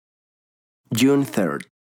June 3rd.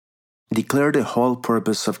 Declare the whole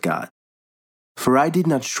purpose of God. For I did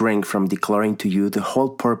not shrink from declaring to you the whole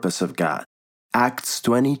purpose of God. Acts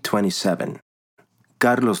 20:27.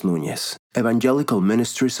 Carlos Núñez, Evangelical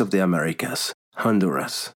Ministries of the Americas,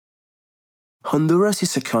 Honduras. Honduras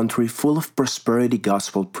is a country full of prosperity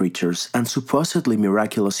gospel preachers and supposedly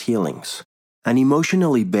miraculous healings. An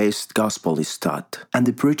emotionally based gospel is taught, and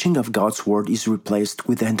the preaching of God's word is replaced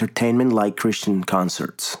with entertainment like Christian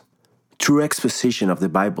concerts. True exposition of the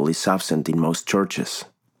Bible is absent in most churches.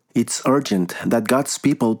 It's urgent that God's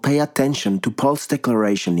people pay attention to Paul's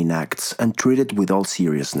declaration in Acts and treat it with all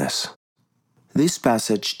seriousness. This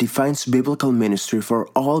passage defines biblical ministry for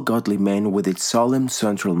all godly men with its solemn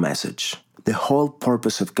central message. The whole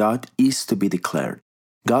purpose of God is to be declared.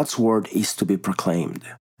 God's word is to be proclaimed.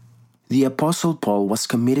 The Apostle Paul was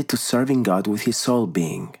committed to serving God with his whole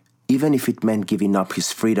being, even if it meant giving up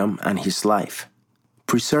his freedom and his life.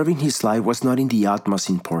 Preserving his life was not in the utmost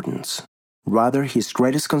importance. Rather, his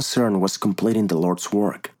greatest concern was completing the Lord's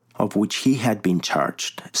work, of which he had been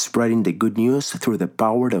charged, spreading the good news through the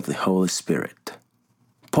power of the Holy Spirit.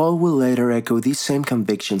 Paul will later echo these same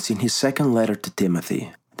convictions in his second letter to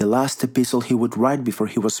Timothy, the last epistle he would write before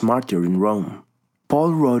he was martyred in Rome.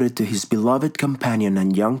 Paul wrote it to his beloved companion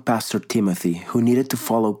and young pastor Timothy, who needed to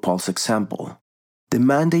follow Paul's example. The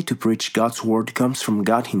mandate to preach God's word comes from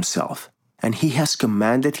God himself, and he has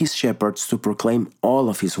commanded his shepherds to proclaim all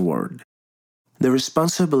of his word. The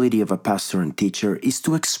responsibility of a pastor and teacher is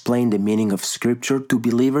to explain the meaning of Scripture to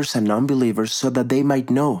believers and unbelievers so that they might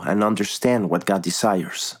know and understand what God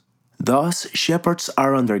desires. Thus, shepherds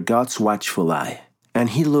are under God's watchful eye, and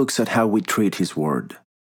he looks at how we treat his word.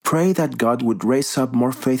 Pray that God would raise up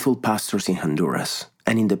more faithful pastors in Honduras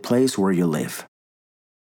and in the place where you live.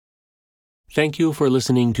 Thank you for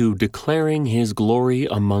listening to Declaring His Glory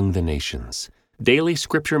Among the Nations, daily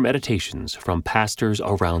scripture meditations from pastors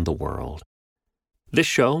around the world. This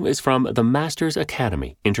show is from the Masters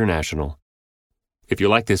Academy International. If you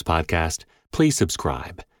like this podcast, please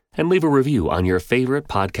subscribe and leave a review on your favorite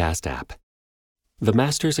podcast app. The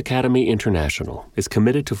Masters Academy International is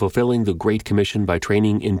committed to fulfilling the Great Commission by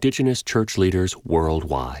training Indigenous church leaders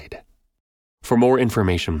worldwide. For more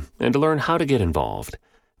information and to learn how to get involved,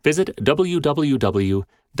 visit www.tmai.org.